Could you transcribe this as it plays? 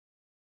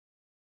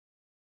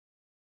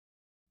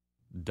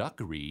Duck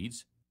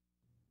reads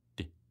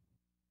D,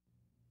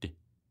 D,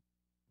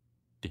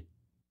 D.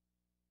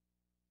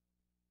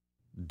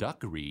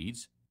 Duck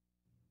reads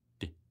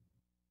D,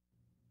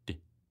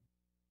 D,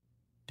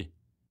 D.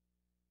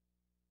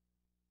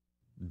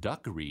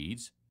 Duck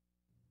reads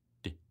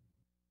D,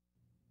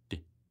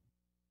 D,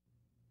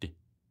 D.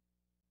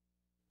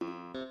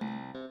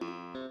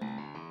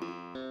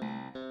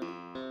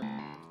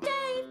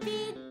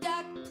 Davy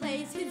Duck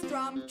plays his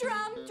drum,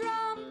 drum,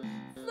 drum.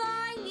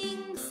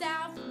 Flying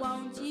south,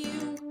 won't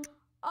you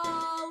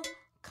all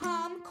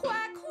come?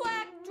 Quack,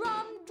 quack,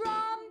 drum,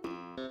 drum.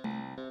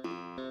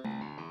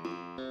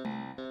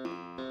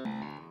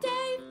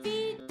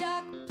 Davy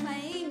Duck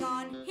playing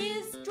on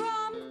his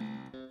drum.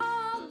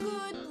 A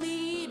good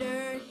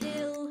leader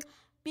he'll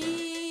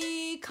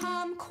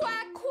become.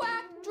 Quack,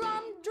 quack,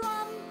 drum,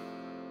 drum.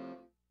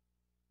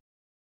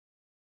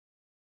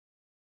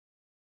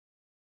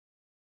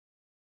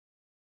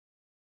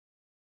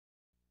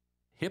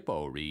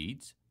 Hippo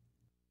reads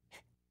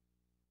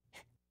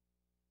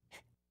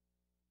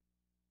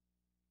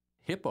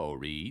Hippo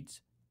reads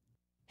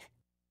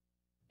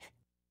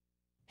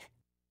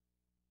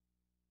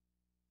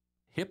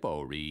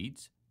Hippo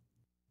reads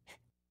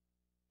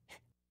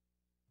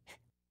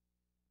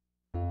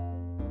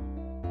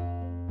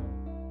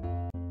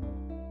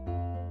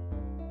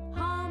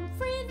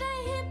Humphrey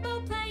the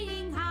hippo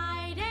playing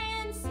hide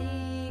and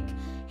seek,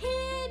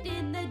 hid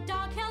in the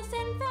doghouse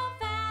and fell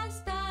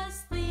fast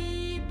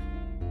asleep.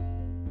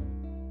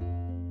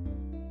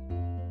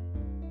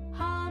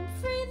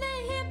 Humphrey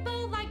the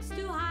hippo likes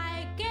to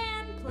hike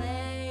and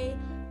play,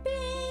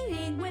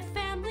 being with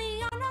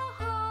family on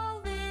a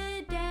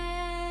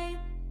holiday.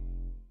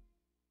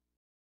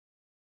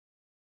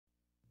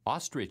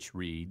 Ostrich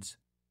reads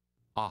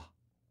Ah,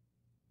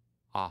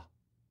 ah,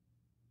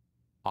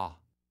 ah.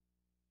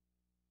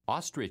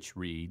 Ostrich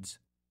reads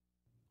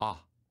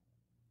Ah,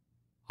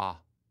 ah,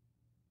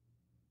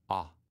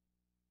 ah.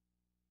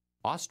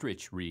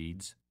 Ostrich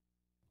reads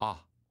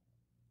Ah,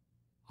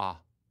 ah,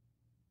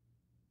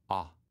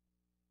 ah.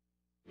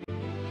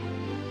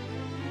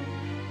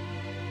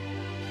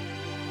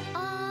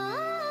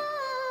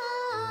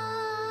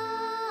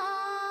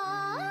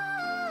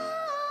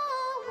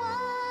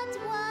 What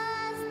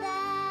was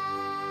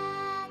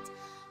that?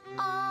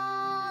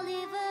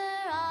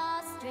 Oliver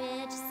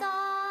Ostrich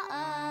saw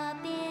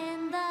up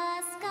in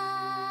the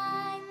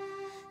sky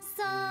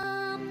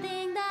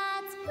something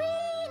that's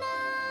green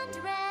and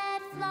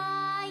red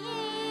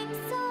flying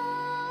so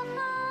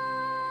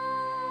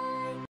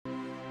high.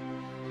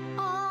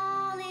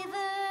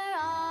 Oliver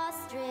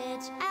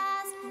Ostrich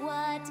asked,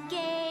 what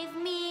gave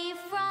me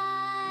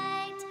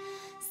fright?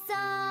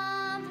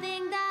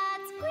 Something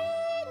that's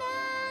green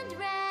and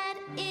red,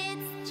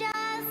 it's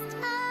just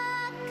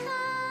a kite.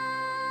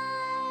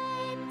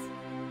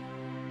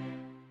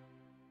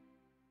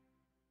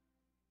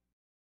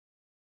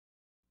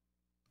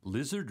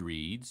 Lizard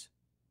reads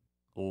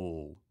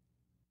Ol,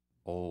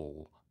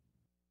 ol,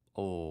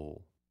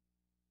 ol.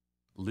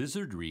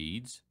 Lizard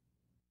reads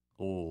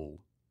Ol,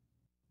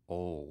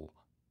 ol,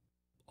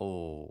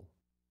 ol.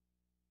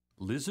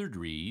 Lizard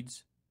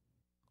reads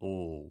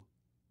Ol,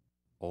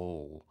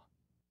 ol,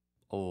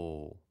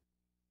 ol.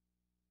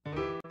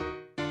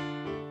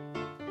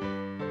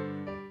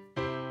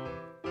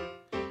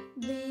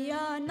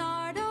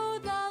 Leonardo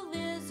the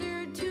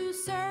lizard to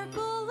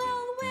circle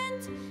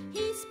went.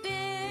 He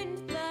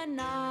spent the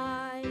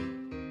night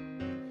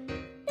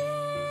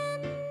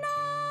in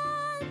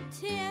a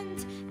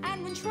tent,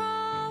 and when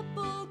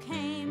trouble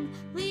came,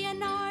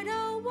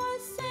 Leonardo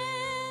was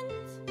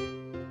sent.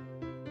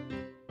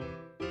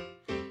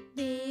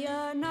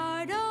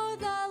 Leonardo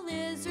the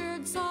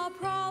lizard saw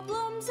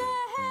problems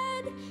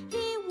ahead.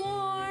 He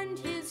warned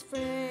his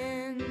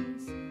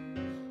friends.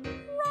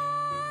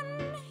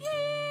 Run,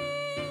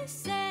 he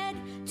said,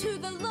 to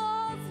the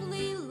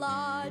lovely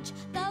lodge.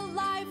 The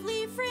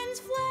lively friends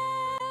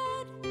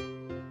fled.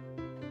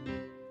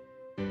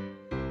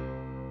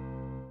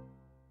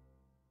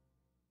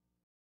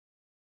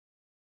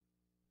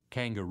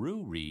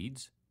 Kangaroo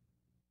reads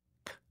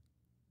K,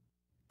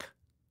 K,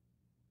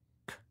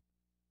 K.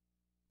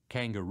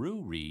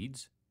 Kangaroo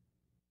reads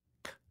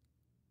K,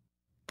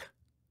 K,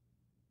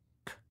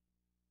 K.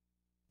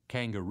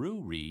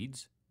 Kangaroo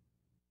reads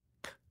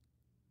K,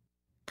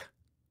 K,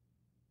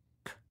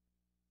 K.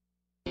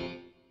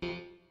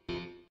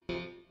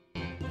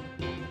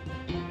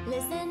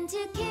 Listen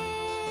to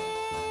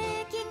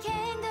Kiki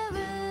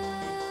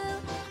Kangaroo.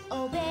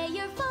 Obey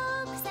your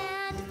folks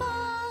and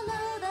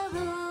follow the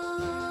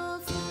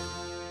rules.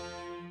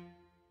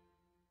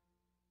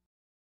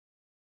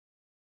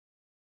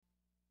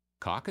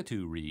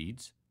 Cockatoo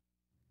reads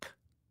K,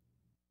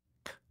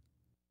 K,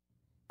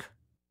 K.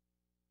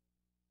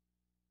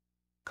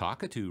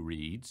 Cockatoo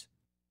reads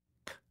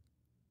K,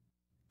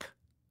 K,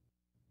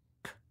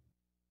 K.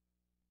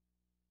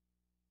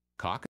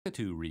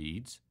 Cockatoo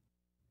reads